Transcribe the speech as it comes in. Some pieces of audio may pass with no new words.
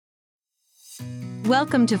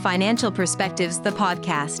Welcome to Financial Perspectives, the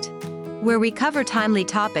podcast, where we cover timely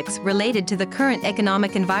topics related to the current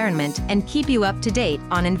economic environment and keep you up to date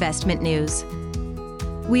on investment news.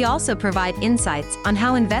 We also provide insights on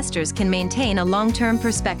how investors can maintain a long-term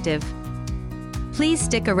perspective. Please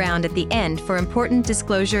stick around at the end for important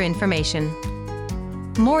disclosure information.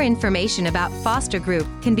 More information about Foster Group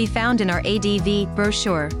can be found in our ADV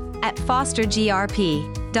brochure at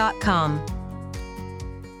fostergrp.com.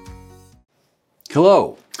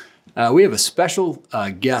 Hello. We have a special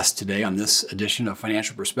guest today on this edition of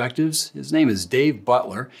Financial Perspectives. His name is Dave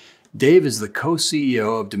Butler. Dave is the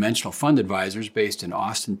co-CEO of Dimensional Fund Advisors based in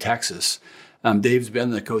Austin, Texas. Dave's been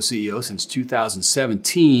the co-CEO since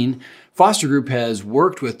 2017. Foster Group has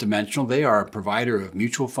worked with Dimensional. They are a provider of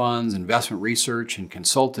mutual funds, investment research, and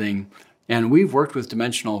consulting. And we've worked with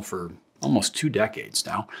Dimensional for almost 2 decades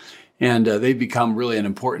now. And they've become really an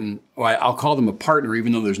important, I'll call them a partner,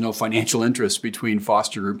 even though there's no financial interest between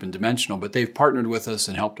Foster Group and Dimensional, but they've partnered with us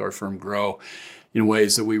and helped our firm grow in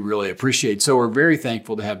ways that we really appreciate. So we're very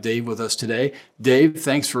thankful to have Dave with us today. Dave,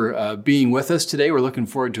 thanks for being with us today. We're looking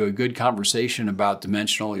forward to a good conversation about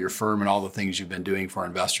Dimensional, your firm, and all the things you've been doing for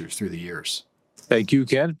investors through the years. Thank you,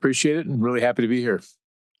 Ken. Appreciate it. I'm really happy to be here.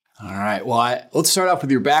 All right. Well, let's start off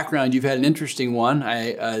with your background. You've had an interesting one.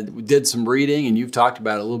 I did some reading, and you've talked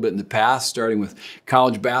about it a little bit in the past, starting with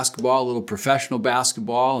college basketball, a little professional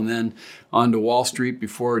basketball, and then on to Wall Street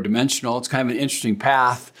before Dimensional. It's kind of an interesting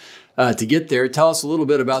path to get there. Tell us a little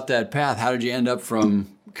bit about that path. How did you end up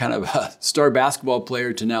from kind of a star basketball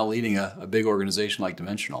player to now leading a big organization like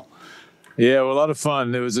Dimensional? Yeah, well, a lot of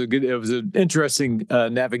fun. It was an interesting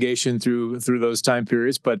navigation through those time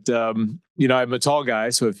periods. But I'm a tall guy,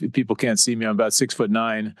 so if people can't see me, I'm about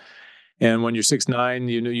 6'9", and when you're 6'9",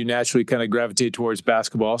 you naturally kind of gravitate towards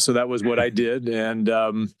basketball. So that was what I did, and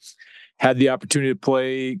had the opportunity to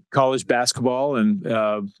play college basketball, and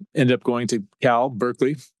ended up going to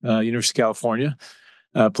Berkeley, University of California.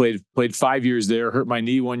 Played 5 years there. Hurt my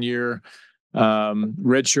knee 1 year.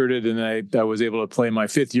 Redshirted, and I was able to play my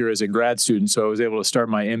 5th year as a grad student, so I was able to start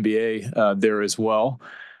my MBA there as well.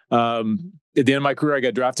 At the end of my career, I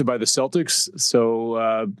got drafted by the Celtics, so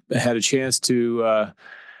I had a chance to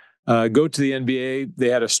go to the NBA. They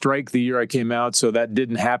had a strike the year I came out, so that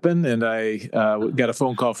didn't happen, and I got a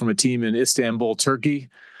phone call from a team in Istanbul, Turkey,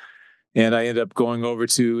 and I ended up going over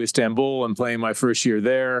to Istanbul and playing my first year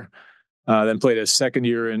there. Then played a second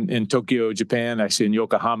year in Tokyo, Japan, actually in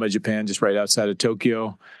Yokohama, Japan, just right outside of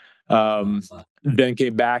Tokyo. Then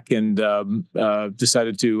came back and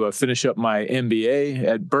decided to finish up my MBA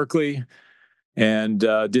at Berkeley, and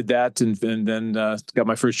did that, and then got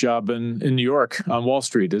my first job in New York on Wall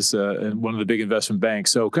Street as one of the big investment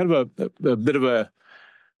banks. So kind of a bit of a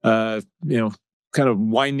kind of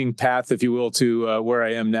winding path, if you will, to where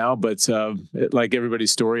I am now. But like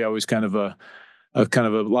everybody's story, I was kind of a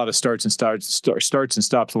lot of starts and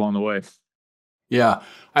stops along the way. Yeah.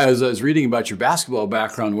 I was reading about your basketball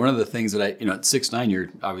background. One of the things that at 6'9", you're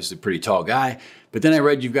obviously a pretty tall guy, but then I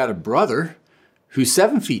read you've got a brother who's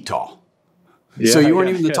 7 feet tall. Yeah, so you weren't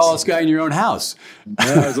even the tallest guy in your own house.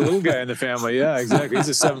 Yeah, I was a little guy in the family. Yeah, exactly. He's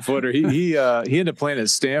a 7-footer. He ended up playing at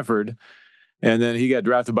Stanford, and then he got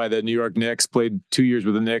drafted by the New York Knicks, played 2 years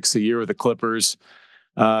with the Knicks, a year with the Clippers.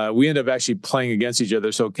 We ended up actually playing against each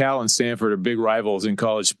other. So Cal and Stanford are big rivals in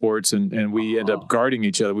college sports, and we end up guarding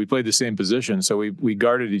each other. We played the same position, so we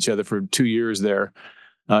guarded each other for 2 years there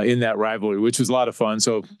in that rivalry, which was a lot of fun.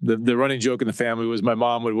 So the running joke in the family was my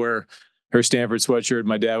mom would wear her Stanford sweatshirt,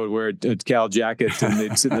 my dad would wear a Cal jacket, and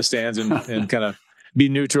they'd sit in the stands and kind of be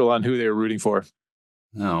neutral on who they were rooting for.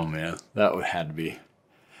 Oh man, that would had to be.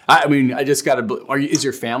 I mean, I just got to. Is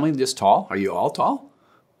your family just tall? Are you all tall?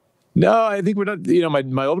 No, I think we're not.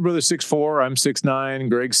 My older brother's 6'4", I'm 6'9",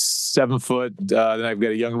 Greg's 7 foot. Then I've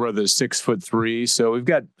got a younger brother that's 6'3". So we've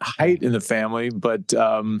got height in the family, but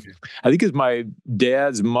I think as my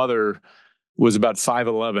dad's mother was about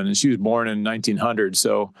 5'11", and she was born in 1900.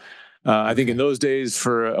 So I think in those days,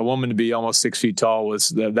 for a woman to be almost 6 feet tall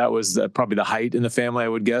was probably the height in the family, I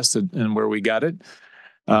would guess, and where we got it.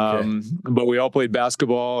 But we all played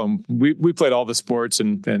basketball, and we played all the sports.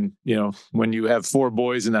 And when you have 4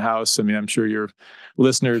 boys in the house, I mean, I'm sure your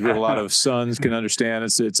listeners with a lot of sons can understand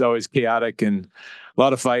it's always chaotic, and a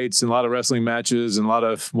lot of fights and a lot of wrestling matches and a lot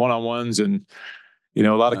of one-on-ones and, a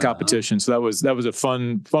lot of competition. So that was a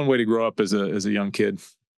fun way to grow up as a young kid.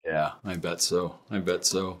 Yeah, I bet so.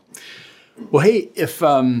 Well, hey, if,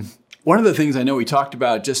 one of the things I know we talked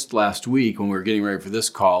about just last week when we were getting ready for this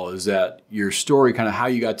call is that your story, kind of how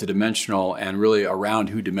you got to Dimensional and really around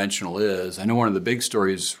who Dimensional is. I know one of the big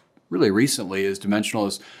stories really recently is Dimensional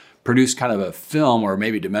is produced kind of a film, or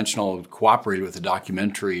maybe Dimensional cooperated with a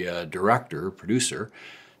documentary producer,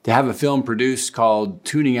 to have a film produced called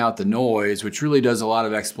Tuning Out the Noise, which really does a lot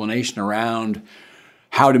of explanation around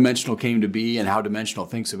how Dimensional came to be and how Dimensional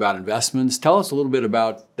thinks about investments. Tell us a little bit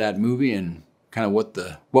about that movie and kind of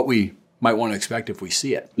what we might want to expect if we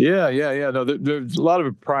see it. Yeah. No, there's a lot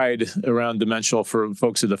of pride around Dimensional for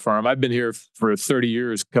folks at the firm. I've been here for 30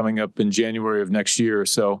 years, coming up in January of next year.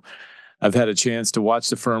 So I've had a chance to watch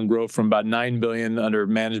the firm grow from about $9 billion under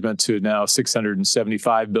management to now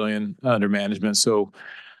 $675 billion under management. So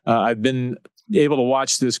I've been able to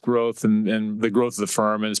watch this growth and the growth of the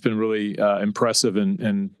firm, and it's been really impressive,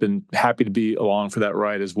 and been happy to be along for that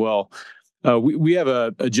ride as well. We have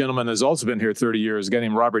a gentleman that's also been here 30 years, a guy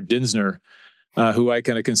named Robert Dinsner, who I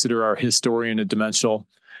kind of consider our historian at Dimensional.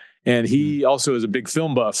 And he also is a big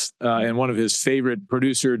film buff. And one of his favorite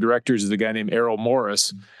producer directors is a guy named Errol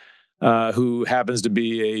Morris, who happens to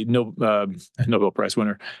be a Nobel Prize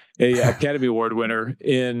winner, a Academy Award winner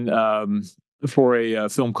for a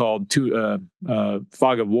film called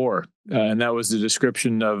Fog of War. And that was the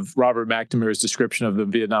description of Robert McNamara's description of the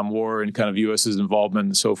Vietnam War and kind of U.S.'s involvement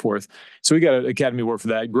and so forth. So we got an Academy Award for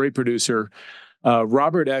that. Great producer.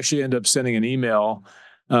 Robert actually ended up sending an email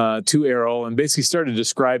to Errol and basically started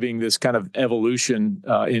describing this kind of evolution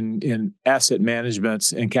in asset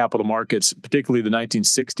management and capital markets, particularly the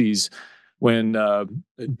 1960s, when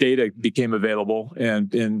data became available,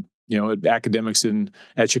 and academics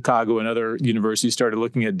at Chicago and other universities started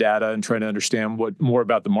looking at data and trying to understand more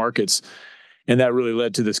about the markets. And that really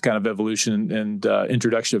led to this kind of evolution and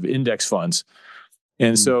introduction of index funds.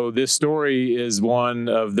 And so this story is one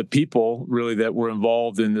of the people really that were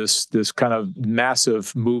involved in this kind of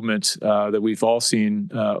massive movement that we've all seen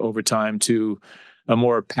over time to a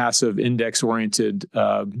more passive index-oriented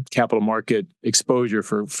capital market exposure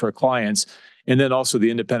for clients. And then also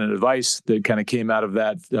the independent advice that kind of came out of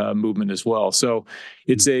that movement as well. So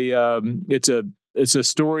it's a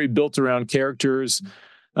story built around characters.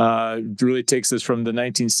 It really takes us from the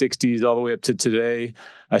 1960s all the way up to today.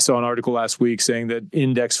 I saw an article last week saying that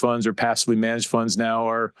index funds or passively managed funds now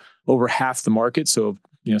are over half the market. So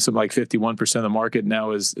something like 51% of the market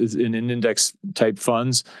now is in index type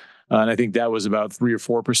funds. And I think that was about 3 or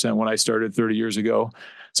 4% when I started 30 years ago.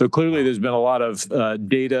 So clearly there's been a lot of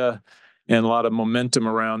data and a lot of momentum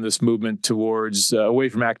around this movement towards away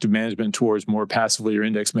from active management towards more passively or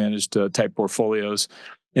index managed type portfolios.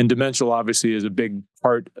 And Dimensional obviously is a big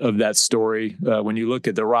part of that story. When you look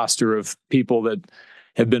at the roster of people that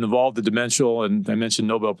have been involved at Dimensional, and I mentioned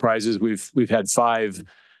Nobel Prizes, we've had 5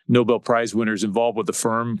 Nobel Prize winners involved with the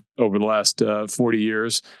firm over the last 40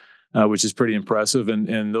 years, which is pretty impressive.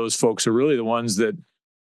 And those folks are really the ones that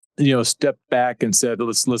stepped back and said,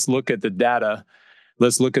 let's look at the data.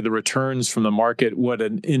 Let's look at the returns from the market, what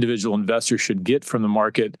an individual investor should get from the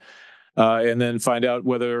market, and then find out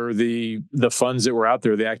whether the funds that were out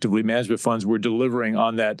there, the actively managed funds, were delivering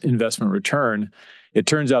on that investment return. It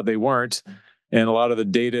turns out they weren't. And a lot of the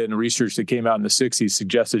data and research that came out in the 60s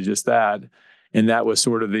suggested just that. And that was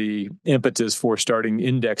sort of the impetus for starting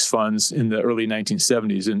index funds in the early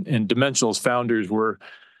 1970s. And Dimensional's founders were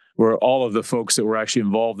all of the folks that were actually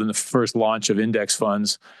involved in the first launch of index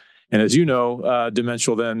funds. And as you know,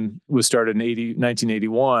 Dimensional then was started in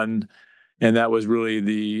 1981. And that was really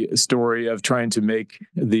the story of trying to make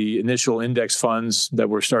the initial index funds that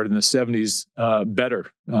were started in the 70s better.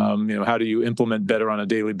 How do you implement better on a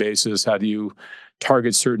daily basis? How do you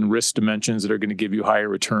target certain risk dimensions that are going to give you higher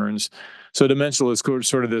returns? So Dimensional is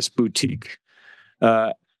sort of this boutique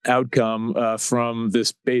outcome from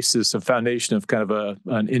this basis of foundation of kind of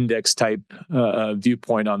an index type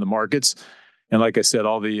viewpoint on the markets. And like I said,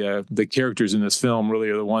 all the characters in this film really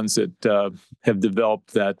are the ones that have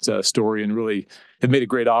developed that story and really have made a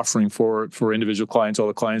great offering for individual clients, all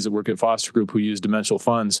the clients that work at Foster Group who use Dimensional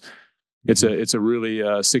funds. It's a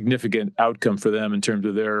really significant outcome for them in terms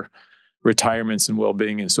of their retirements and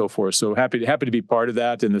well-being and so forth. So happy to be part of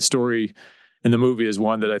that. And the story in the movie is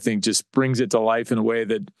one that I think just brings it to life in a way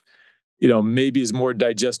that maybe is more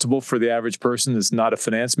digestible for the average person that's not a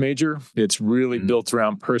finance major. It's really built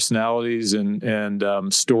around personalities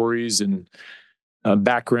and stories and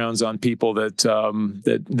backgrounds on people that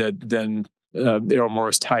then Errol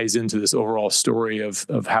Morris ties into this overall story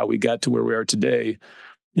of how we got to where we are today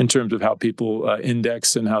in terms of how people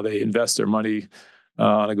index and how they invest their money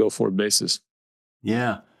on a go-forward basis.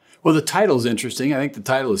 Yeah. Well, the title is interesting. I think the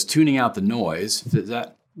title is Tuning Out the Noise. Is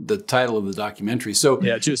that the title of the documentary? So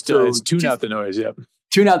yeah, it's Tune Out the Noise. Yep.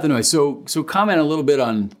 Tune Out the Noise. So comment a little bit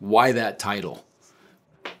on why that title.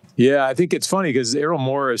 Yeah, I think it's funny because Errol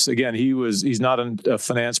Morris, again, he's not a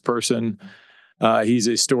finance person. He's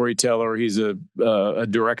a storyteller. He's a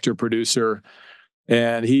director, producer.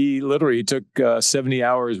 And he literally took 70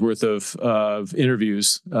 hours worth of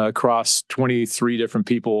interviews across 23 different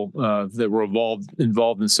people that were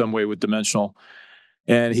involved in some way with Dimensional.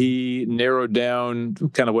 And he narrowed down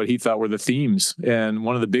kind of what he thought were the themes. And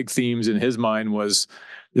one of the big themes in his mind was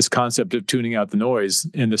this concept of tuning out the noise,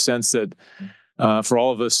 in the sense that for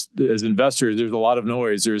all of us as investors, there's a lot of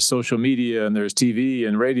noise. There's social media, and there's TV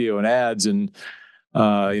and radio and ads, and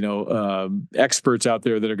experts out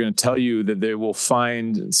there that are going to tell you that they will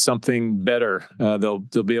find something better. They'll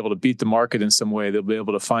be able to beat the market in some way. They'll be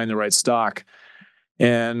able to find the right stock.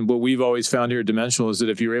 And what we've always found here at Dimensional is that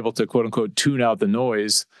if you're able to, quote unquote, tune out the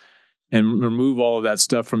noise and remove all of that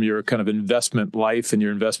stuff from your kind of investment life and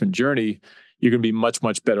your investment journey, you're going to be much,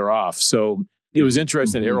 much better off. So it was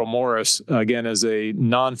interesting that Errol Morris, again, as a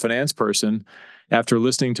non-finance person, after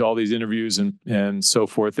listening to all these interviews and so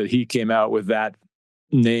forth, that he came out with that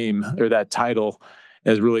name or that title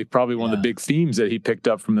as really probably one of the big themes that he picked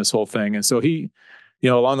up from this whole thing. And so he,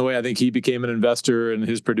 along the way, I think he became an investor, and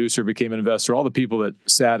his producer became an investor. All the people that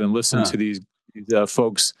sat and listened to these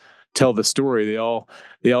folks tell the story, they all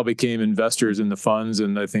became investors in the funds.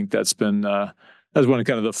 And I think that's been that's one of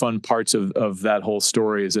kind of the fun parts of that whole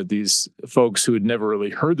story, is that these folks who had never really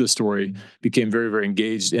heard the story became very, very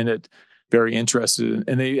engaged in it, very interested.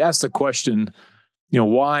 And they asked the question,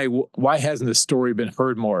 why hasn't this story been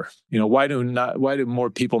heard more? Why do more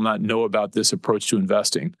people not know about this approach to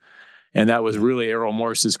investing? And that was really Errol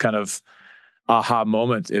Morris's kind of aha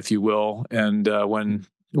moment, if you will. And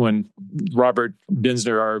when Robert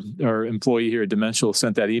Dinsner, our employee here at Dimensional,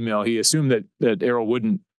 sent that email, he assumed that Errol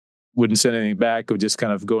wouldn't send anything back, would just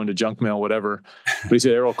kind of go into junk mail, whatever. But he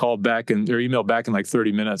said Errol called back or emailed back in like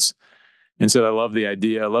 30 minutes and said, "I love the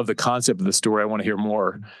idea. I love the concept of the story. I want to hear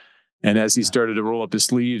more." And as he started to roll up his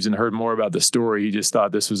sleeves and heard more about the story, he just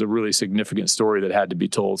thought this was a really significant story that had to be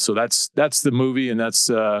told. So that's the movie, and that's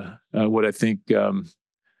what I think.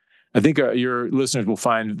 I think your listeners will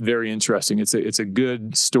find very interesting. It's a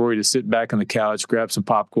good story to sit back on the couch, grab some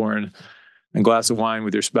popcorn, and a glass of wine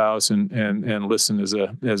with your spouse, and listen as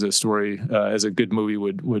a story, as a good movie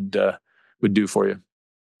would do for you.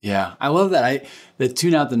 Yeah, I love that. That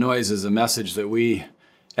tune out the noise is a message that we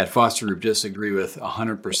at Foster Group disagree with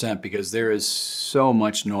 100%, because there is so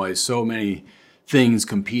much noise, so many things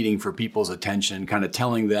competing for people's attention, kind of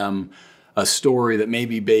telling them a story that may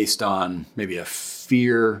be based on maybe a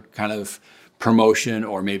fear kind of promotion,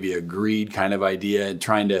 or maybe a greed kind of idea, and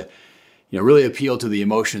trying to really appeal to the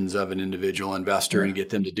emotions of an individual investor and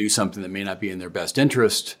get them to do something that may not be in their best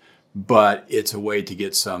interest, but it's a way to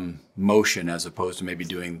get some motion as opposed to maybe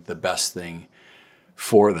doing the best thing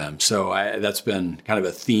for them. So that's been kind of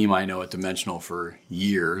a theme I know at Dimensional for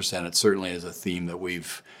years, and it certainly is a theme that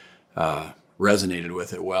we've resonated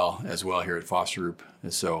with as well here at Foster Group.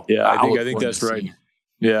 So yeah, I think that's right.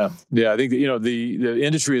 Yeah. I think the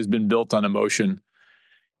industry has been built on emotion,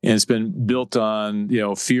 and it's been built on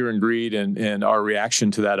fear and greed and our reaction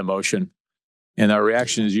to that emotion. And our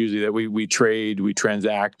reaction is usually that we trade, we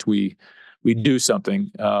transact, we do something.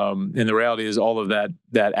 And the reality is all of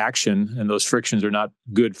that action and those frictions are not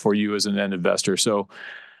good for you as an end investor. So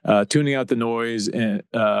tuning out the noise and,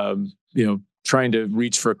 trying to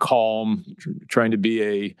reach for calm, trying to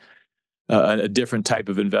be a different type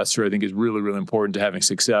of investor, I think is really, really important to having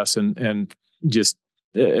success. And just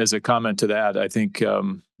as a comment to that, I think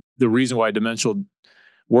the reason why Dimensional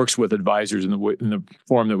works with advisors in the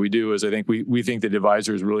form that we do is I think we think that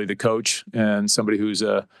advisor is really the coach and somebody who's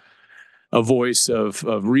a voice of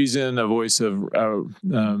reason, a voice of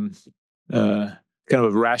kind of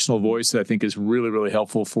a rational voice that I think is really, really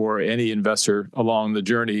helpful for any investor along the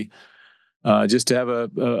journey, just to have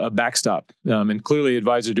a backstop. And clearly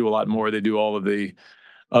advisors do a lot more. They do all of the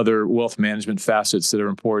other wealth management facets that are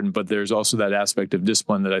important, but there's also that aspect of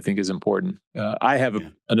discipline that I think is important. I have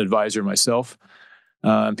an advisor myself.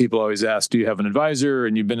 People always ask, do you have an advisor?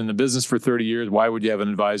 And you've been in the business for 30 years. Why would you have an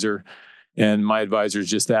advisor? And my advisor is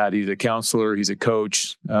just that. He's a counselor. He's a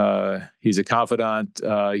coach. He's a confidant.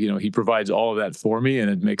 He provides all of that for me, and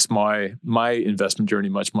it makes my investment journey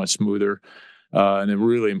much, much smoother. And a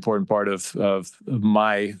really important part of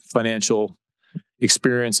my financial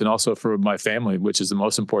experience, and also for my family, which is the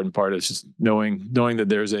most important part, is just knowing that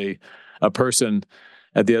there's a person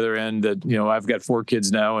at the other end that, I've got 4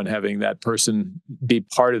 kids now, and having that person be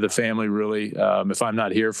part of the family really, if I'm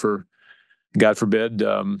not here for, God forbid,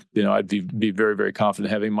 I'd be very, very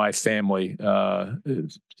confident having my family,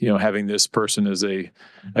 having this person as a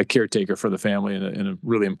caretaker for the family in a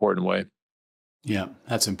really important way. Yeah,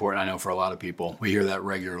 that's important. I know for a lot of people, we hear that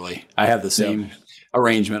regularly. I have the same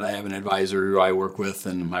arrangement. I have an advisor who I work with,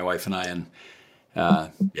 and my wife and I, and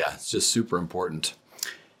yeah, it's just super important.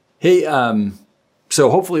 Hey, so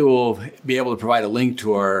hopefully we'll be able to provide a link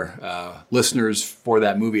to our listeners for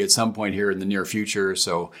that movie at some point here in the near future.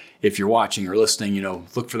 So if you're watching or listening,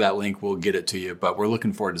 look for that link. We'll get it to you. But we're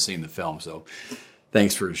looking forward to seeing the film. So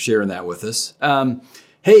thanks for sharing that with us.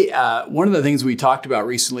 Hey, one of the things we talked about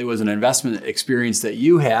recently was an investment experience that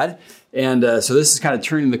you had. And so this is kind of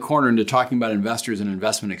turning the corner into talking about investors and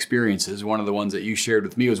investment experiences. One of the ones that you shared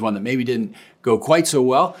with me was one that maybe didn't go quite so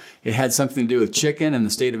well. It had something to do with chicken in the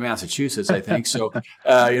state of Massachusetts, I think. So,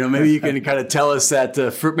 maybe you can kind of tell us that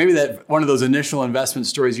maybe that one of those initial investment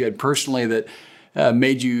stories you had personally that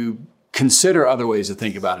made you consider other ways to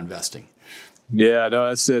think about investing. Yeah, no,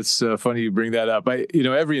 it's funny you bring that up.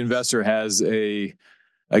 Every investor has a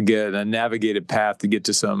navigated path to get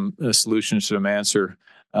to some solution, some answer.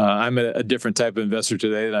 I'm a different type of investor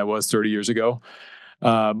today than I was 30 years ago.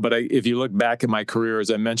 But if you look back at my career, as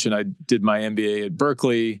I mentioned, I did my MBA at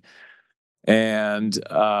Berkeley, and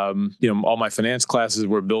all my finance classes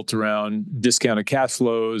were built around discounted cash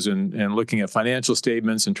flows and looking at financial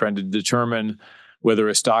statements and trying to determine whether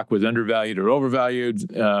a stock was undervalued or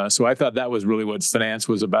overvalued. So I thought that was really what finance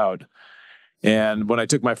was about. And when I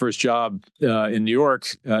took my first job in New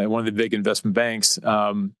York at one of the big investment banks,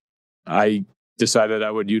 I decided I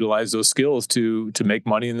would utilize those skills to make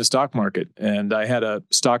money in the stock market. And I had a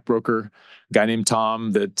stockbroker, a guy named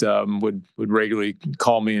Tom, that would regularly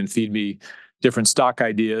call me and feed me different stock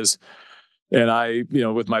ideas. And I,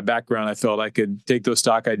 with my background, I felt I could take those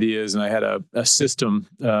stock ideas, and I had a system.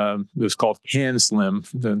 It was called CANSLIM.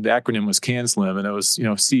 The acronym was CANSLIM, and it was,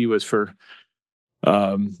 C was for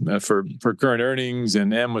current earnings,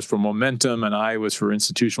 and M was for momentum, and I was for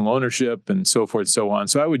institutional ownership, and so forth, so on.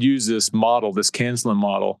 So I would use this model, this CANSLIM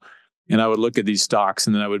model, and I would look at these stocks,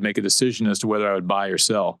 and then I would make a decision as to whether I would buy or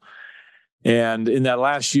sell. And in that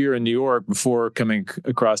last year in New York, before coming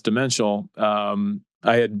across Dimensional,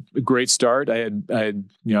 I had a great start. I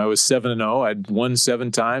was 7-0. I'd won 7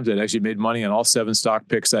 times. I'd actually made money on all 7 stock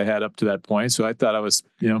picks I had up to that point. So I thought I was,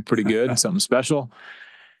 pretty good, something special.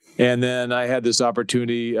 And then I had this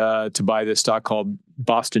opportunity to buy this stock called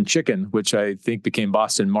Boston Chicken, which I think became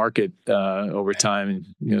Boston Market over time.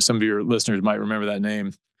 And, some of your listeners might remember that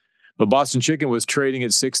name. But Boston Chicken was trading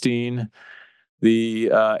at 16. The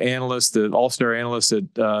the all-star analyst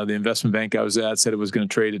at the investment bank I was at, said it was going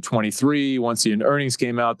to trade at 23. Once the earnings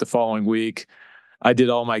came out the following week, I did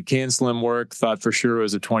all my CanSlim work, thought for sure it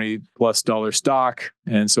was a $20+ stock.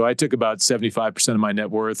 And so I took about 75% of my net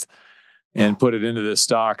worth and put it into this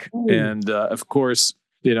stock. Ooh. And of course,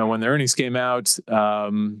 when the earnings came out,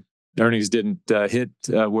 the earnings didn't hit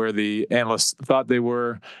where the analysts thought they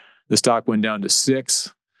were. The stock went down to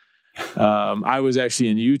 6. I was actually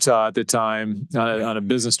in Utah at the time on a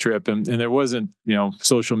business trip, and there wasn't,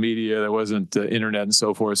 social media, there wasn't internet and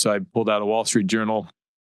so forth. So I pulled out a Wall Street Journal,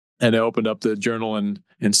 and I opened up the journal and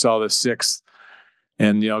saw the 6,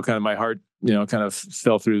 and kind of my heart, kind of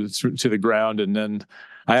fell through to the ground. And then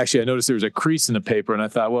I noticed there was a crease in the paper, and I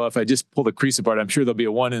thought, well, if I just pull the crease apart, I'm sure there'll be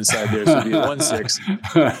a 1 inside there, so it'll be a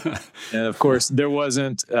 1.6. And of course, there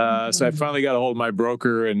wasn't. So I finally got a hold of my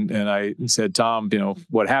broker, and I said, Tom,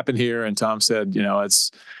 what happened here? And Tom said,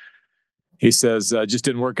 he says, just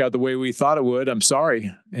didn't work out the way we thought it would. I'm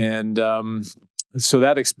sorry. And so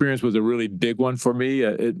that experience was a really big one for me.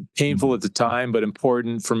 Painful at the time, but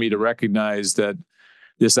important for me to recognize that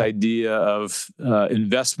this idea of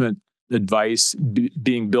investment advice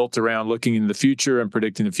being built around looking into the future and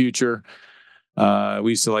predicting the future.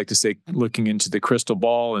 We used to like to say looking into the crystal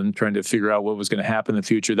ball and trying to figure out what was going to happen in the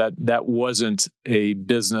future. That wasn't a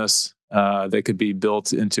business that could be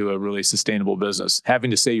built into a really sustainable business.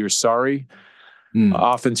 Having to say you're sorry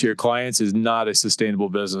often to your clients is not a sustainable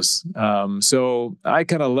business. So I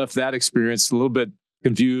kind of left that experience a little bit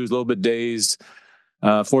confused, a little bit dazed.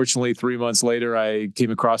 Fortunately, 3 months later, I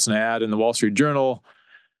came across an ad in the Wall Street Journal.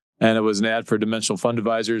 And it was an ad for Dimensional Fund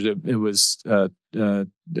Advisors. It was sent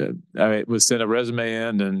a resume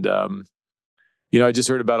in, and I just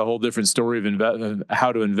heard about a whole different story of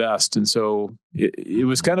how to invest. And so it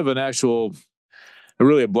was kind of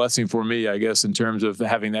really a blessing for me, I guess, in terms of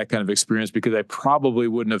having that kind of experience, because I probably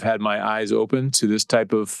wouldn't have had my eyes open to this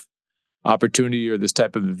type of opportunity or this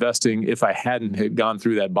type of investing if I hadn't had gone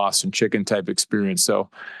through that Boston Chicken type experience.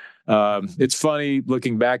 So it's funny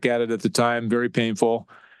looking back at it at the time, very painful.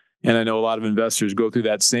 And I know a lot of investors go through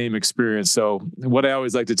that same experience. So what I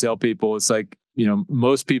always like to tell people, it's like,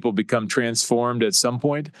 most people become transformed at some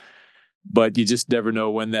point. but you just never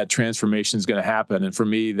know when that transformation is going to happen. And for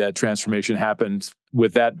me, that transformation happened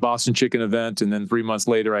with that Boston Chicken event. And then 3 months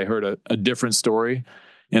later, I heard a different story,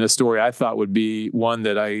 and a story I thought would be one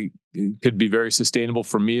that I could be very sustainable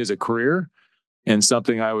for me as a career, and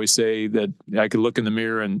something I always say that I could look in the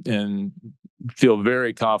mirror and feel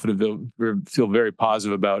very confident, feel very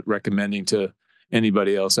positive about recommending to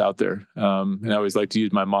anybody else out there. And I always like to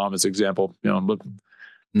use my mom as an example.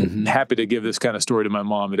 I'm happy to give this kind of story to my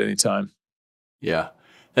mom at any time. Yeah.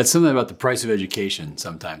 That's something about the price of education.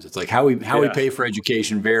 Sometimes it's like how we pay for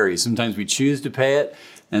education varies. Sometimes we choose to pay it,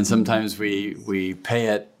 and sometimes we pay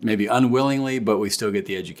it maybe unwillingly, but we still get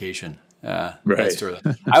the education. Right.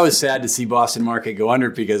 I was sad to see Boston Market go under,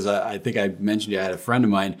 because I think I mentioned I had a friend of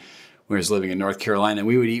mine when I was living in North Carolina, and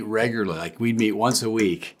we would eat regularly. Like, we'd meet once a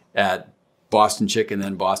week at Boston Chicken,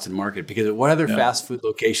 then Boston Market, because at what other fast food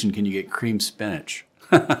location can you get cream spinach?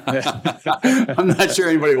 I'm not sure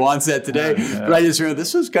anybody wants that today, but I just remember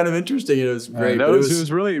this was kind of interesting. It was great. It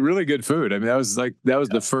was really, really good food. I mean, that was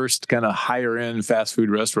the first kind of higher end fast food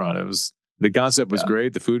restaurant. The concept was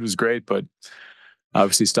great. The food was great, but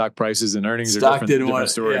obviously stock prices and earnings are different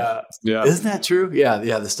story. Yeah. Isn't that true? Yeah.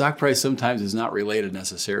 The stock price sometimes is not related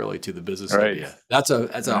necessarily to the business idea. That's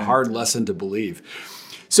a hard lesson to believe.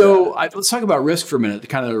 So let's talk about risk for a minute, the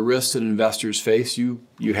kind of risks that investors face. You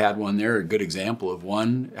had one there, a good example of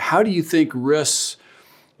one. How do you think risks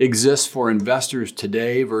exist for investors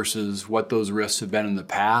today versus what those risks have been in the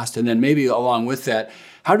past? And then maybe along with that,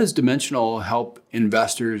 how does Dimensional help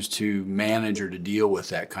investors to manage or to deal with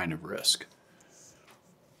that kind of risk?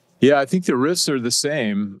 Yeah, I think the risks are the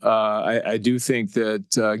same. I do think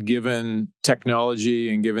that given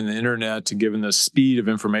technology and given the internet and given the speed of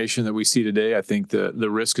information that we see today, I think the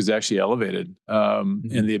risk is actually elevated.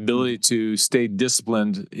 And the ability to stay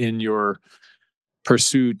disciplined in your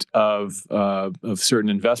pursuit of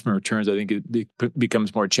certain investment returns, I think it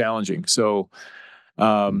becomes more challenging. So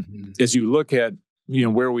as you look at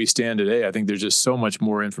where we stand today, I think there's just so much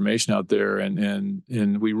more information out there, and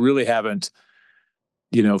we really haven't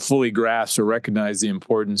fully grasp or recognize the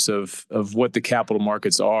importance of what the capital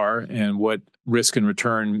markets are and what risk and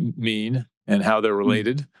return mean and how they're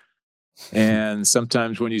related. And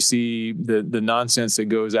sometimes when you see the nonsense that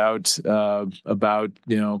goes out about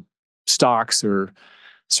stocks or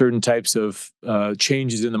certain types of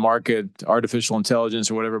changes in the market, artificial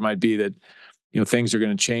intelligence or whatever it might be, that things are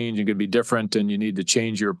going to change and going to be different, and you need to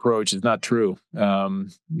change your approach. It's not true.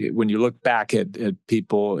 When you look back at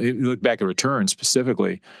people, you look back at returns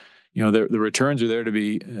specifically, the returns are there to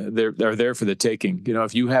be. They're there for the taking.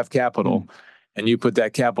 If you have capital and you put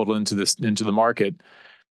that capital into the market,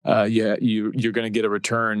 you're going to get a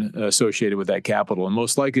return associated with that capital, and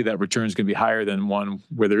most likely that return is going to be higher than one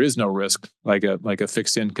where there is no risk, like a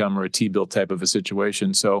fixed income or a T-bill type of a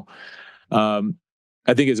situation. So.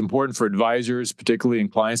 I think it's important for advisors, particularly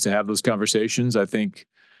and clients, to have those conversations. I think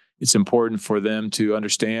it's important for them to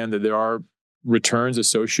understand that there are returns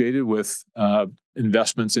associated with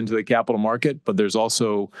investments into the capital market, but there's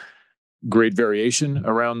also great variation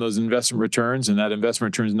around those investment returns, and that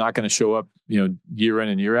investment return is not going to show up, year in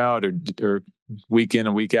and year out or week in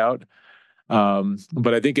and week out.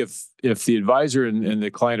 But I think if the advisor and the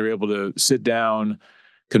client are able to sit down,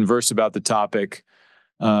 converse about the topic,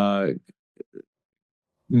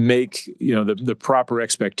 make the proper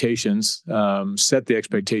expectations, set the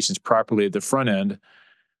expectations properly at the front end,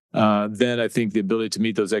 then I think the ability to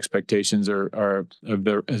meet those expectations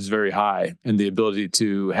is very high, and the ability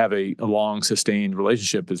to have a long sustained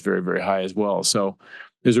relationship is very, very high as well. So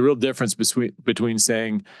there's a real difference between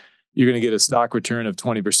saying you're going to get a stock return of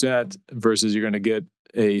 20% versus you're going to get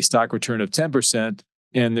a stock return of 10%,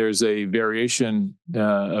 and there's a variation,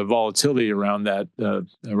 of volatility around that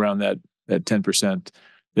 10%.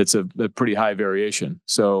 It's a pretty high variation.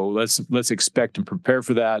 So let's expect and prepare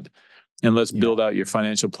for that, and let's build out your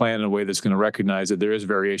financial plan in a way that's going to recognize that there is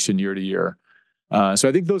variation year to year. So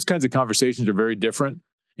I think those kinds of conversations are very different,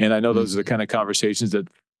 and I know those are the kind of conversations that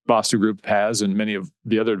Boston Group has and many of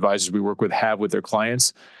the other advisors we work with have with their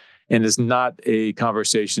clients. And it's not a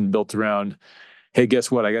conversation built around, hey, guess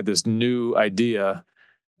what? I got this new idea,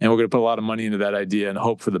 and we're going to put a lot of money into that idea and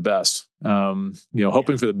hope for the best.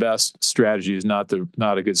 Hoping for the best strategy is not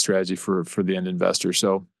a good strategy for the end investor.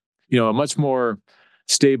 So, a much more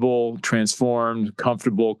stable, transformed,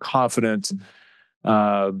 comfortable, confident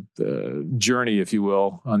journey, if you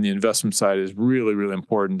will, on the investment side is really, really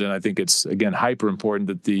important. And I think it's, again, hyper important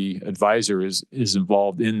that the advisor is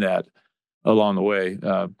involved in that along the way.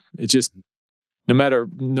 It's just, no matter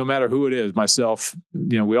who it is, myself,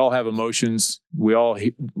 we all have emotions. We all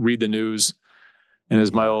read the news, And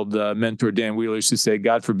as my old mentor Dan Wheeler used to say,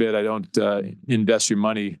 God forbid I don't invest your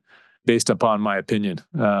money based upon my opinion.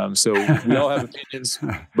 So we all have opinions,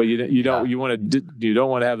 but you don't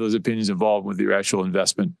want to have those opinions involved with your actual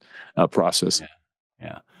investment process.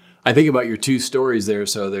 Yeah. I think about your two stories there.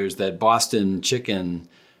 So there's that Boston Chicken,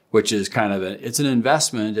 which is kind of it's an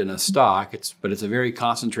investment in a stock. But it's a very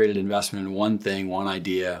concentrated investment in one thing, one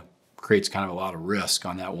idea, creates kind of a lot of risk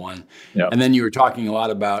on that one. Yep. And then you were talking a lot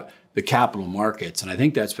about the capital markets. And I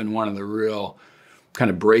think that's been one of the real kind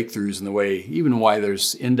of breakthroughs in the way, even why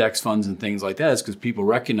there's index funds and things like that, is because people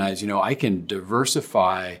recognize, I can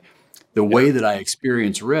diversify the way that I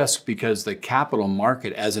experience risk, because the capital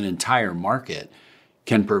market as an entire market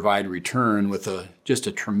can provide return with just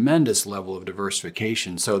a tremendous level of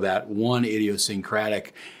diversification. So that one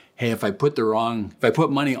idiosyncratic, hey, if I put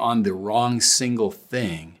money on the wrong single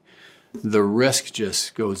thing, the risk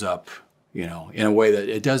just goes up, in a way that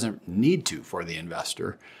it doesn't need to for the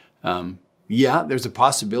investor. There's a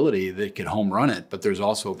possibility that it could home run it, but there's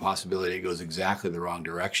also a possibility it goes exactly the wrong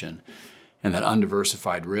direction. And that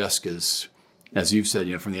undiversified risk is, as you've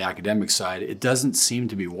said, from the academic side, it doesn't seem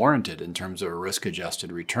to be warranted in terms of a risk-adjusted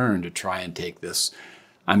return to try and take this,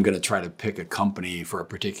 I'm going to try to pick a company for a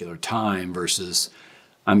particular time versus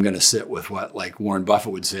I'm going to sit with what, like Warren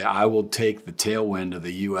Buffett would say, I will take the tailwind of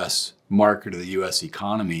the U.S. market or the U.S.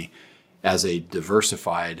 economy as a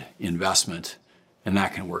diversified investment, and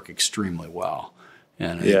that can work extremely well.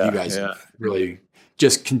 And I think you guys really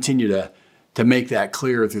just continue to make that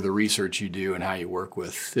clear through the research you do and how you work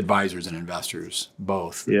with advisors and investors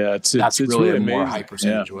both. Yeah, that's really a more amazing. high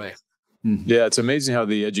percentage way. Mm-hmm. Yeah, it's amazing how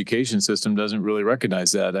the education system doesn't really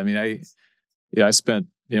recognize that. I mean, I spent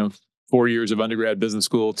 4 years of undergrad business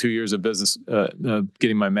school, 2 years of business,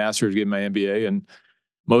 getting my master's, getting my MBA, and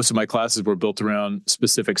most of my classes were built around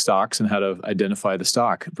specific stocks and how to identify the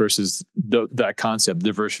stock versus that concept,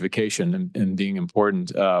 diversification and being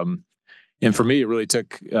important. And for me, it really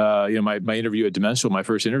took, my interview at Dimensional, my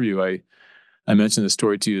first interview, I mentioned this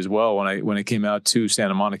story to you as well. When I came out to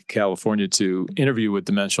Santa Monica, California to interview with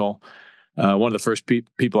Dimensional, one of the first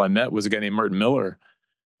people I met was a guy named Merton Miller.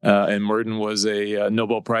 And Merton was a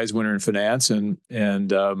Nobel Prize winner in finance.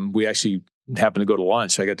 And we actually happened to go to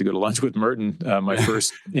lunch. I got to go to lunch with Merton, my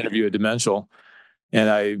first interview at Dimensional. And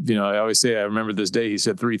I always say, I remember this day, he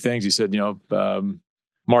said three things. He said,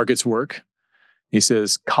 markets work. He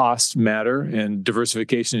says, costs matter and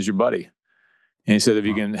diversification is your buddy. And he said, if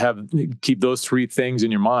you can keep those three things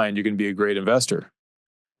in your mind, you're going to be a great investor.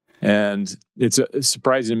 And it's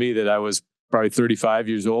surprising to me that I was probably 35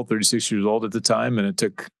 years old, 36 years old at the time. And it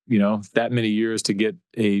took, that many years to get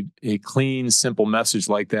a clean, simple message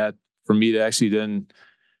like that for me to actually then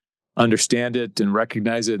understand it and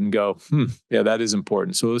recognize it and go, that is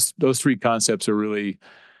important. So those three concepts are really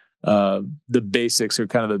the basics, are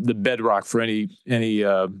kind of the bedrock for any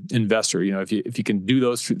investor. If you can do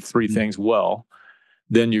those three things well,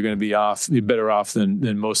 then you're going to be better off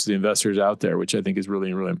than most of the investors out there, which I think is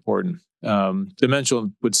really, really important.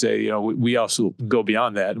 Dimensional would say, we also go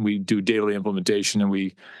beyond that and we do daily implementation and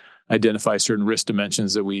we identify certain risk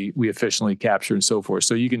dimensions that we efficiently capture and so forth.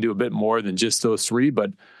 So you can do a bit more than just those three,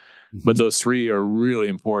 but those three are really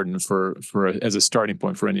important for as a starting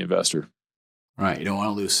point for any investor. Right. You don't want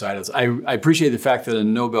to lose sight of this. I appreciate the fact that a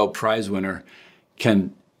Nobel Prize winner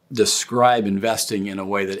can describe investing in a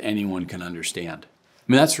way that anyone can understand. I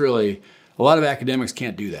mean, that's really, a lot of academics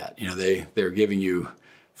can't do that. They're giving you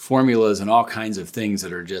formulas and all kinds of things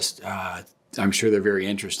that are just, I'm sure they're very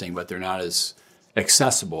interesting, but they're not as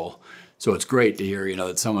accessible. So it's great to hear,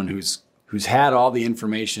 that someone who's had all the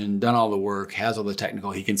information, done all the work, has all the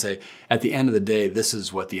technical, he can say, at the end of the day, this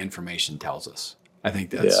is what the information tells us. I think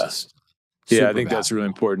that's just super I think that's really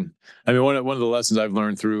important. I mean, one of the lessons I've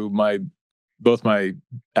learned through both my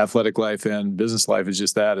athletic life and business life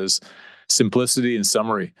is simplicity and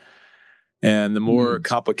summary. And the more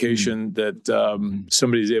complication that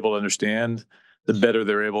somebody's able to understand, the better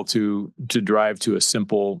they're able to drive to a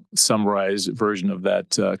simple, summarized version of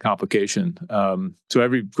that complication. So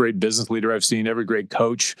every great business leader I've seen, every great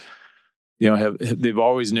coach, they've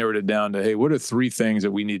always narrowed it down to, hey, what are three things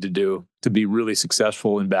that we need to do to be really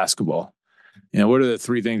successful in basketball? What are the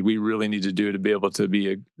three things we really need to do to be able to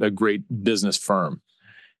be a great business firm?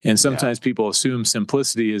 And sometimes people assume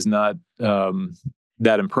simplicity is not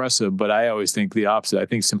that impressive, but I always think the opposite. I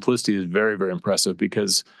think simplicity is very, very impressive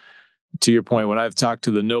because, to your point, when I've talked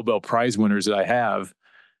to the Nobel Prize winners that I have,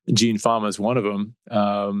 Gene Fama is one of them,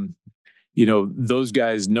 those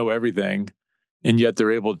guys know everything, and yet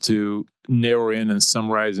they're able to narrow in and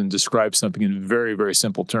summarize and describe something in very, very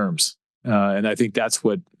simple terms. And I think that's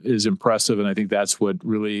what is impressive, and I think that's what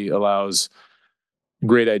really allows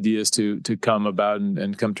great ideas to come about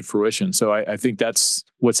and come to fruition. So I think that's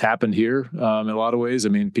what's happened here in a lot of ways. I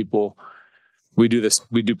mean, we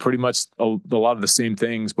do pretty much a lot of the same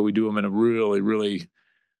things, but we do them in a really, really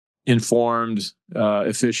informed,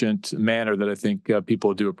 efficient manner that I think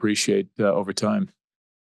people do appreciate over time.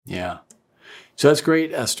 Yeah. So that's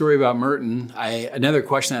great. A story about Merton. Another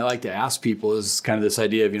question I like to ask people is kind of this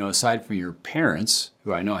idea of, aside from your parents,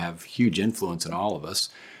 who I know have huge influence on all of us,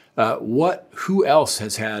 who else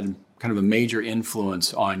has had kind of a major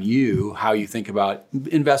influence on you, how you think about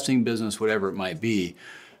investing, business, whatever it might be?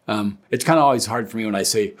 It's kind of always hard for me when I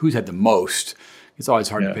say who's had the most. It's always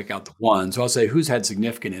hard to pick out the one. So I'll say who's had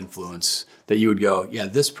significant influence that you would go, yeah,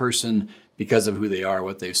 this person, because of who they are,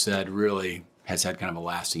 what they've said, really has had kind of a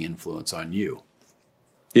lasting influence on you.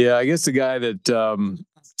 Yeah, I guess the guy that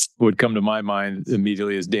would come to my mind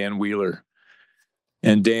immediately is Dan Wheeler.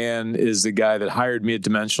 And Dan is the guy that hired me at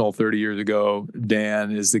Dimensional 30 years ago.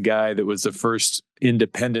 Dan is the guy that was the first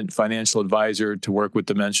independent financial advisor to work with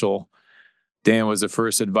Dimensional. Dan was the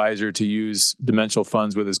first advisor to use Dimensional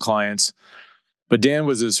funds with his clients. But Dan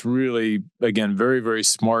was this really, again, very, very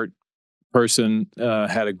smart person,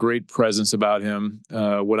 had a great presence about him.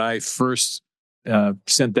 When I first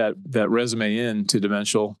sent that resume in to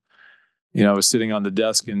Dimensional, I was sitting on the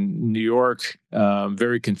desk in New York,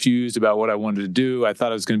 very confused about what I wanted to do. I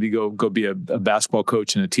thought I was going to go be a basketball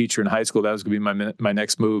coach and a teacher in high school. That was going to be my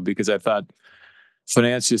next move, because I thought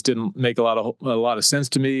finance just didn't make a lot of sense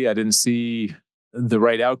to me. I didn't see the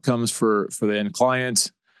right outcomes for the end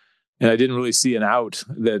client, and I didn't really see an out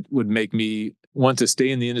that would make me want to stay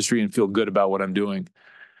in the industry and feel good about what I'm doing.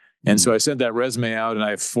 And so I sent that resume out, and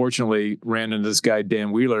I fortunately ran into this guy,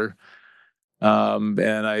 Dan Wheeler. And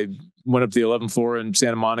I went up to the 11th floor in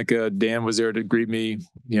Santa Monica. Dan was there to greet me.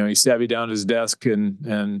 He sat me down at his desk and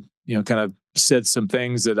kind of said some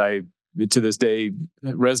things that to this day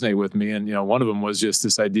resonate with me. And, one of them was just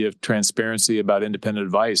this idea of transparency about independent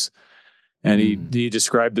advice. And he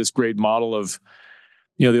described this great model of,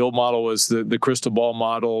 the old model was the crystal ball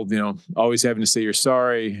model, always having to say you're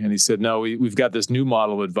sorry. And he said, no, we've got this new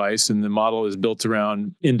model of advice, and the model is built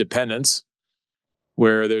around independence,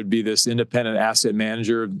 where there'd be this independent asset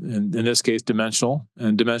manager, in this case, Dimensional.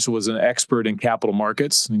 And Dimensional was an expert in capital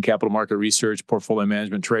markets and capital market research, portfolio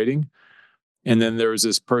management, trading. And then there was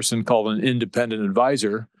this person called an independent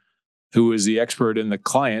advisor, who was the expert in the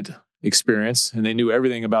client experience, and they knew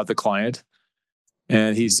everything about the client.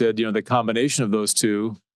 And he said, the combination of those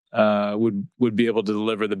two would be able to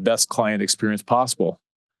deliver the best client experience possible.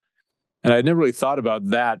 And I'd never really thought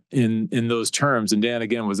about that in those terms. And Dan,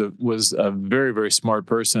 again, was a very, very smart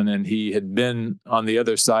person, and he had been on the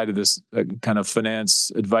other side of this kind of finance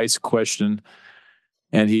advice question.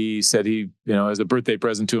 And he said as a birthday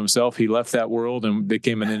present to himself, he left that world and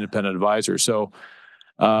became an independent advisor. So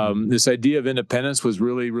this idea of independence was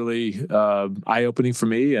really, really eye-opening for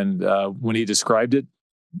me. And when he described it,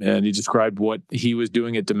 and he described what he was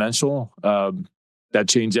doing at Dimensional, that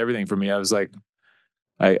changed everything for me. I was like,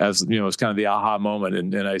 it was kind of the aha moment.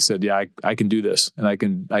 And I said, yeah, I can do this, and I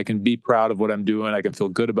can be proud of what I'm doing. I can feel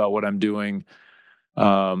good about what I'm doing.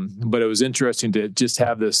 But it was interesting to just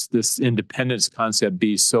have this independence concept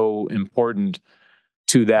be so important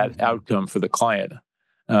to that outcome for the client.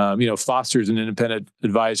 Foster's an independent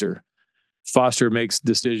advisor. Foster makes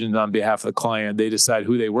decisions on behalf of the client. They decide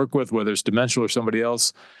who they work with, whether it's Dimensional or somebody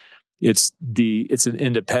else. It's an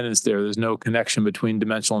independence there. There's no connection between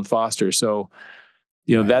Dimensional and Foster. So,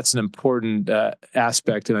 that's an important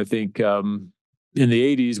aspect. And I think in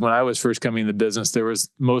the 80s, when I was first coming into the business,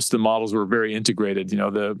 most of the models were very integrated.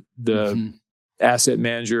 The asset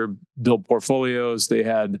manager built portfolios. They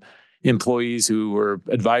had employees who were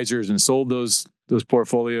advisors and sold those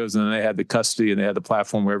portfolios, and then they had the custody, and they had the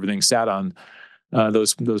platform where everything sat on.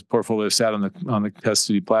 Those portfolios sat on the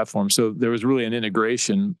custody platform. So there was really an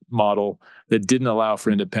integration model that didn't allow for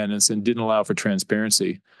independence and didn't allow for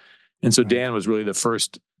transparency. And so Dan was really the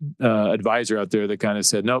first advisor out there that kind of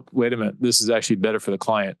said, nope, wait a minute, this is actually better for the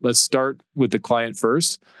client. Let's start with the client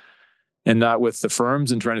first, and not with the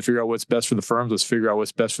firms and trying to figure out what's best for the firms. Let's figure out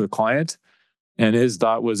what's best for the client. And his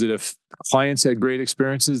thought was that if clients had great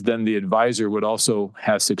experiences, then the advisor would also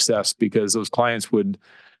have success, because those clients would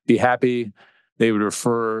be happy. They would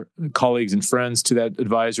refer colleagues and friends to that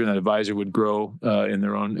advisor, and that advisor would grow in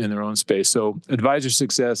their own space. So advisor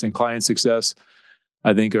success and client success,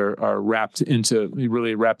 I think, are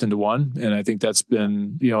really wrapped into one. And I think that's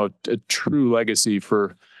been, a true legacy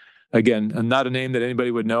for, again, not a name that anybody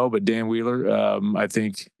would know, but Dan Wheeler. I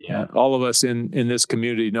think all of us in this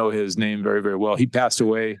community know his name very, very well. He passed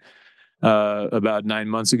away about 9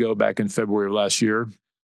 months ago, back in February of last year.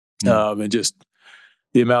 And just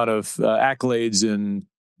the amount of accolades and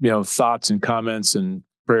thoughts and comments and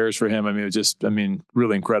prayers for him. I mean, it was just,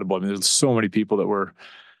 really incredible. I mean, there's so many people that were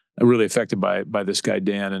really affected by this guy,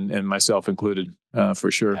 Dan, and myself included,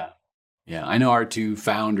 for sure. Yeah. Yeah, I know our two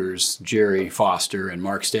founders, Jerry Foster and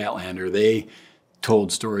Mark Statlander, they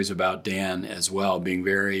told stories about Dan as well, being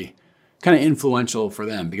very kind of influential for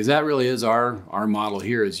them, because that really is our model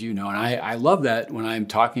here, as you know. And I love that when I'm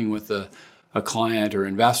talking with a client or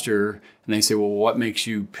investor and they say, well, what makes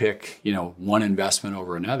you pick, one investment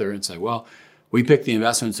over another? And it's like, well, we pick the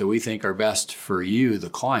investments that we think are best for you,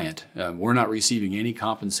 the client. We're not receiving any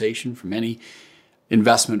compensation from any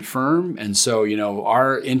investment firm. And so,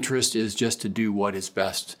 our interest is just to do what is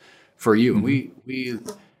best for you. And we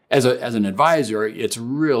as an advisor, it's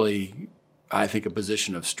really, I think, a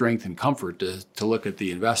position of strength and comfort to look at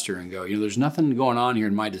the investor and go, there's nothing going on here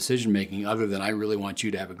in my decision making other than I really want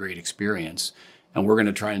you to have a great experience. And we're going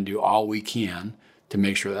to try and do all we can to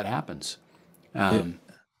make sure that happens. That's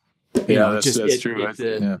true.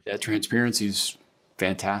 That transparency is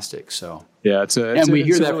fantastic. So yeah, we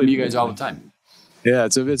hear that from you guys all the time. Yeah,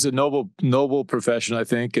 it's a noble profession, I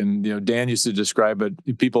think. And Dan used to describe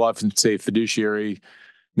it. People often say fiduciary,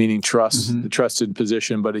 meaning trust, the trusted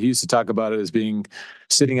position, but he used to talk about it as being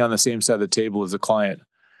sitting on the same side of the table as the client.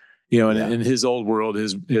 In his old world,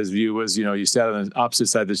 his view was, you sat on the opposite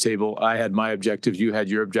side of the table. I had my objectives, you had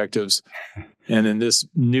your objectives. And in this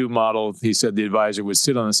new model, he said the advisor would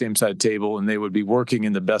sit on the same side of the table and they would be working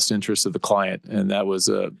in the best interest of the client. And that was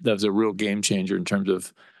a real game changer in terms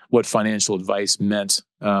of what financial advice meant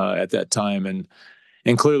at that time.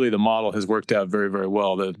 And clearly the model has worked out very, very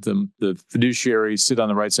well. The fiduciary sit on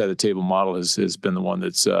the right side of the table model has been the one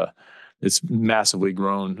that's massively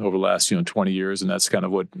grown over the last 20 years, and that's kind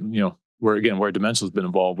of what where Dimensional has been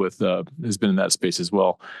involved with, has been in that space as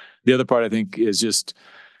well. The other part I think is just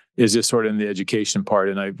sort of in the education part.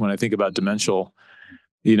 And when I think about Dimensional,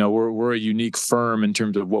 we're a unique firm in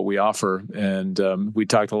terms of what we offer, and we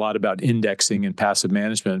talked a lot about indexing and passive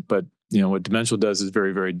management, but what Dimensional does is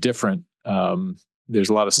very, very different. There's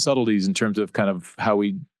a lot of subtleties in terms of kind of how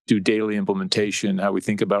we do daily implementation, how we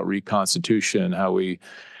think about reconstitution, how we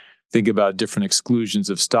think about different exclusions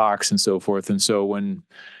of stocks and so forth. And so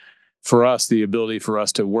for us, the ability for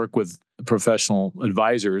us to work with professional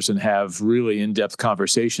advisors and have really in-depth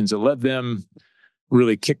conversations and let them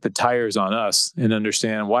really kick the tires on us and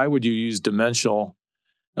understand, why would you use Dimensional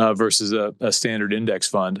versus a standard index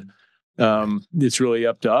fund? It's really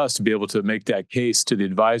up to us to be able to make that case to the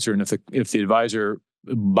advisor. And if the advisor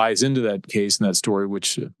buys into that case and that story,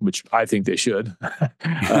 which I think they should,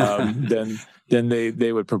 then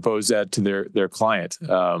they would propose that to their client.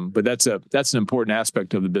 But that's an important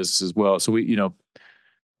aspect of the business as well. So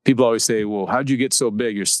people always say, well, how'd you get so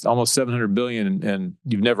big? You're almost 700 billion and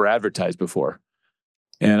you've never advertised before.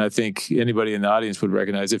 And I think anybody in the audience would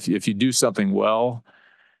recognize if you do something well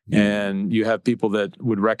and you have people that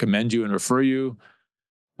would recommend you and refer you,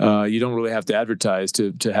 you don't really have to advertise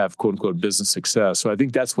to have quote unquote business success. So I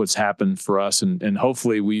think that's what's happened for us. And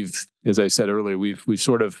hopefully we've, as I said earlier, we've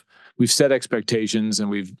set expectations and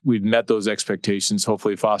we've met those expectations.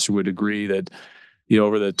 Hopefully Foster would agree that,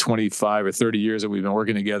 over the 25 or 30 years that we've been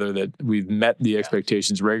working together, that we've met the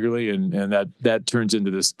expectations regularly, and that turns into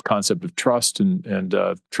this concept of trust, and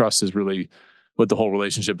trust is really what the whole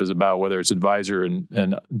relationship is about, whether it's advisor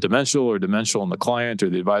and Dimensional or Dimensional and the client, or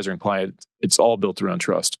the advisor and client. It's all built around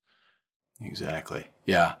trust. Exactly.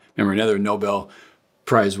 Yeah. Remember another Nobel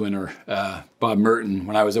Prize winner, Bob Merton,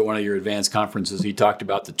 when I was at one of your advanced conferences, he talked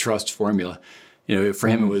about the trust formula. For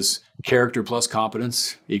him, it was character plus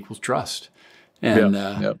competence equals trust. And,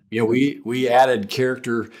 we added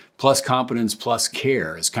character plus competence plus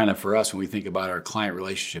care as kind of, for us, when we think about our client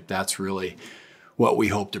relationship, that's really what we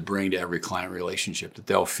hope to bring to every client relationship, that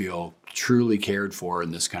they'll feel truly cared for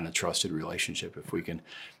in this kind of trusted relationship. If we can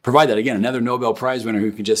provide that, again, another Nobel Prize winner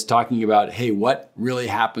who can just talking about, hey, what really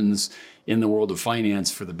happens in the world of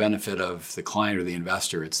finance for the benefit of the client or the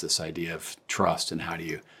investor. It's this idea of trust, and how do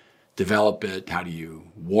you develop it? How do you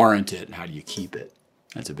warrant it? How do you keep it?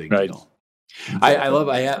 That's a big deal.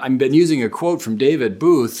 I've been using a quote from David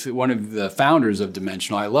Booth, one of the founders of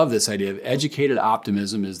Dimensional. I love this idea of educated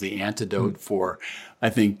optimism is the antidote for, I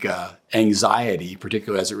think, anxiety,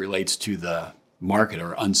 particularly as it relates to the market,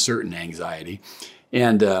 or uncertain anxiety.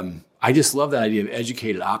 And I just love that idea of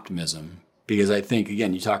educated optimism, because I think,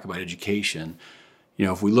 again, you talk about education.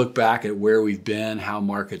 If we look back at where we've been, how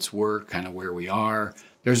markets work, kind of where we are,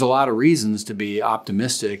 there's a lot of reasons to be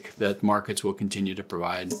optimistic that markets will continue to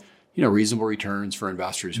provide reasonable returns for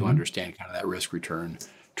investors who understand kind of that risk return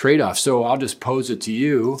trade-off. So I'll just pose it to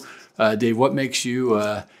you, Dave. What makes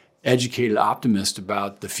you educated optimist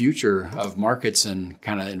about the future of markets and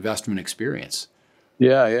kind of investment experience.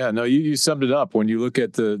 Yeah. No, you summed it up. When you look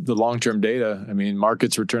at the long-term data, I mean,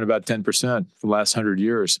 markets return about 10% for the last 100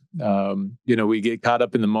 years. We get caught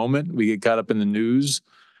up in the moment. We get caught up in the news,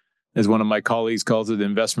 as one of my colleagues calls it, the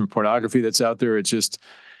investment pornography that's out there. It's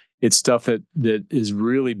stuff that is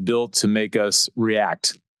really built to make us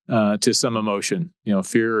react to some emotion,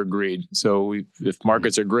 fear or greed. So if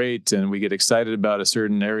markets are great and we get excited about a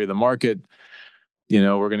certain area of the market,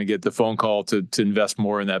 we're going to get the phone call to invest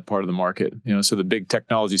more in that part of the market. So the big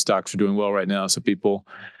technology stocks are doing well right now. So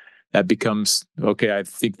that becomes, okay, I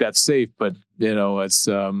think that's safe, but it's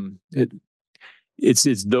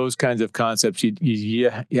those kinds of concepts. You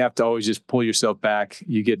have to always just pull yourself back.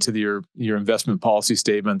 You get to your investment policy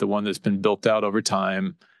statement, the one that's been built out over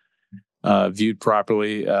time, viewed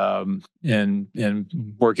properly, and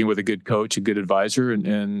working with a good coach, a good advisor,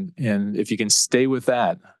 and if you can stay with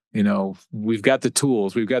that. We've got the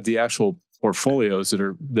tools, we've got the actual portfolios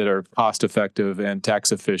that are cost effective and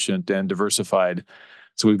tax efficient and diversified.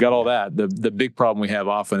 So we've got all that. The big problem we have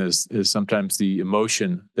often is sometimes the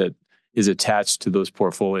emotion that is attached to those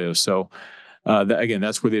portfolios. So again,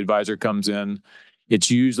 that's where the advisor comes in.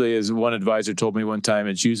 It's usually, as one advisor told me one time,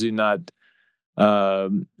 it's usually not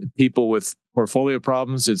people with portfolio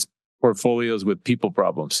problems. It's portfolios with people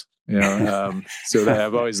problems. So that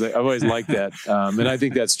I've always liked that, and I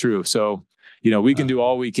think that's true. So, we can do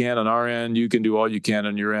all we can on our end. You can do all you can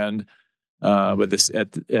on your end, but this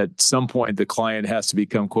at some point the client has to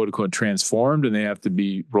become quote unquote transformed, and they have to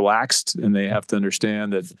be relaxed, and they have to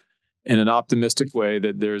understand that in an optimistic way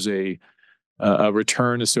that there's a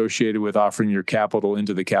return associated with offering your capital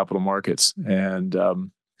into the capital markets, and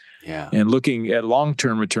looking at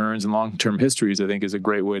long-term returns and long-term histories, I think, is a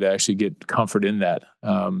great way to actually get comfort in that.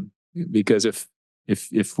 Because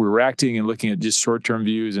if we're reacting and looking at just short-term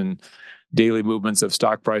views and daily movements of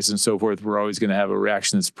stock prices and so forth, we're always going to have a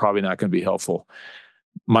reaction that's probably not going to be helpful.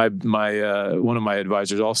 My one of my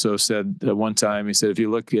advisors also said at one time, he said, if you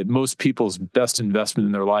look at most people's best investment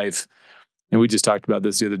in their life, and we just talked about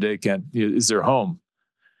this the other day, Kent, is their home.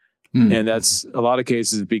 And that's a lot of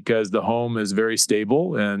cases because the home is very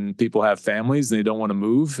stable and people have families and they don't want to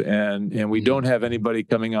move. And we don't have anybody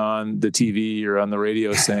coming on the TV or on the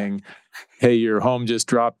radio saying, hey, your home just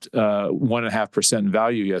dropped 1.5% in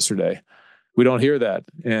value yesterday. We don't hear that.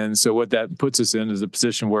 And so what that puts us in is a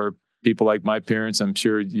position where people like my parents, I'm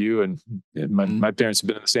sure you and my parents have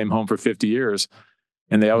been in the same home for 50 years.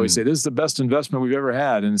 And they always say, this is the best investment we've ever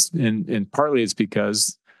had. And partly it's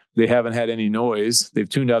because they haven't had any noise. They've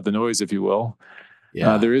tuned out the noise, if you will.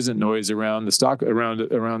 Yeah. There isn't noise around the stock, around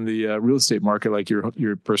the real estate market like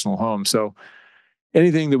your personal home. So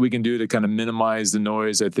anything that we can do to kind of minimize the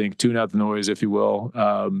noise, I think, tune out the noise, if you will,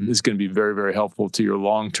 is going to be very, very helpful to your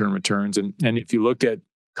long-term returns. And if you look at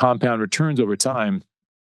compound returns over time,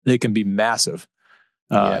 they can be massive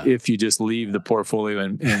if you just leave the portfolio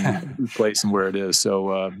and place them where it is.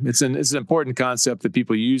 So it's an important concept that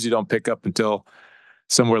people usually don't pick up until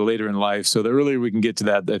somewhere later in life. So the earlier we can get to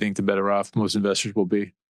that, I think the better off most investors will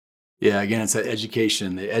be. Yeah, again, it's that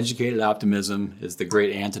education. The educated optimism is the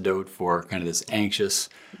great antidote for kind of this anxious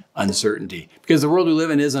uncertainty. Because the world we live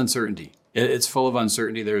in is uncertainty. It's full of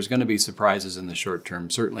uncertainty. There's going to be surprises in the short term.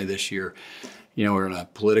 Certainly this year, we're in a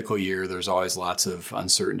political year. There's always lots of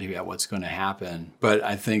uncertainty about what's going to happen. But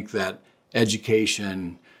I think that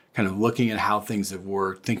education, kind of looking at how things have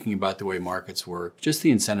worked, thinking about the way markets work, just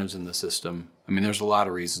the incentives in the system. I mean, there's a lot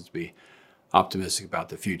of reasons to be optimistic about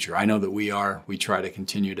the future. I know that we try to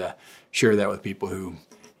continue to share that with people who,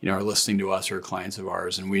 are listening to us or are clients of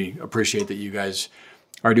ours. And we appreciate that you guys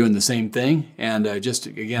are doing the same thing. And just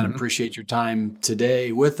again, appreciate your time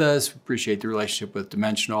today with us. Appreciate the relationship with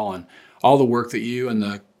Dimensional and all the work that you and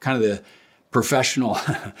the kind of the professional,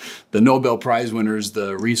 the Nobel Prize winners,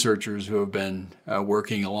 the researchers who have been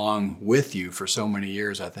working along with you for so many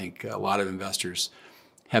years. I think a lot of investors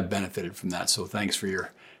have benefited from that. So thanks for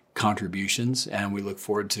your contributions, and we look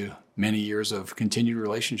forward to many years of continued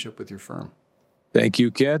relationship with your firm. Thank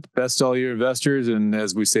you, Kent. Best to all your investors, and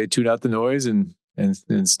as we say, tune out the noise and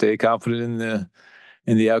stay confident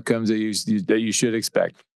in the outcomes that you should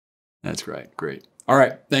expect. That's right. Great. All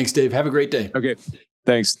right. Thanks, Dave. Have a great day. Okay.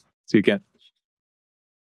 Thanks. See you, Kent.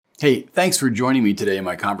 Hey, thanks for joining me today in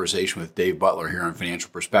my conversation with Dave Butler here on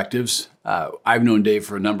Financial Perspectives. I've known Dave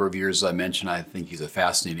for a number of years, as I mentioned. I think he's a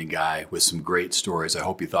fascinating guy with some great stories. I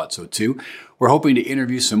hope you thought so too. We're hoping to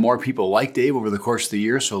interview some more people like Dave over the course of the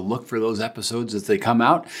year, so look for those episodes as they come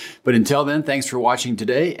out. But until then, thanks for watching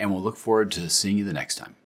today, and we'll look forward to seeing you the next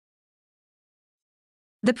time.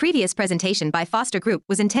 The previous presentation by Foster Group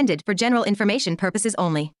was intended for general information purposes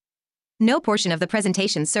only. No portion of the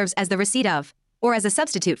presentation serves as the receipt of, or as a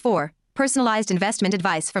substitute for, personalized investment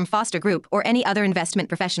advice from Foster Group or any other investment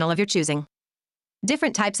professional of your choosing.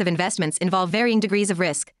 Different types of investments involve varying degrees of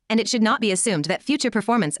risk, and it should not be assumed that future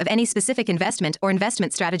performance of any specific investment or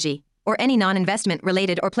investment strategy, or any non-investment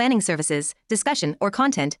related or planning services, discussion, or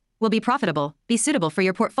content, will be profitable, be suitable for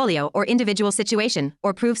your portfolio or individual situation,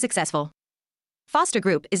 or prove successful. Foster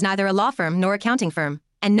Group is neither a law firm nor accounting firm,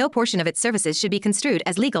 and no portion of its services should be construed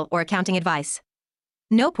as legal or accounting advice.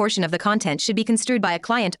 No portion of the content should be construed by a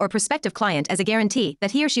client or prospective client as a guarantee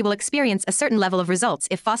that he or she will experience a certain level of results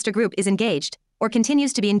if Foster Group is engaged, or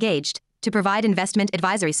continues to be engaged, to provide investment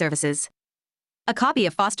advisory services. A copy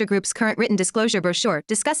of Foster Group's current written disclosure brochure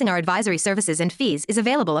discussing our advisory services and fees is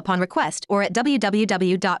available upon request or at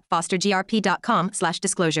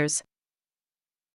www.fostergrp.com/disclosures.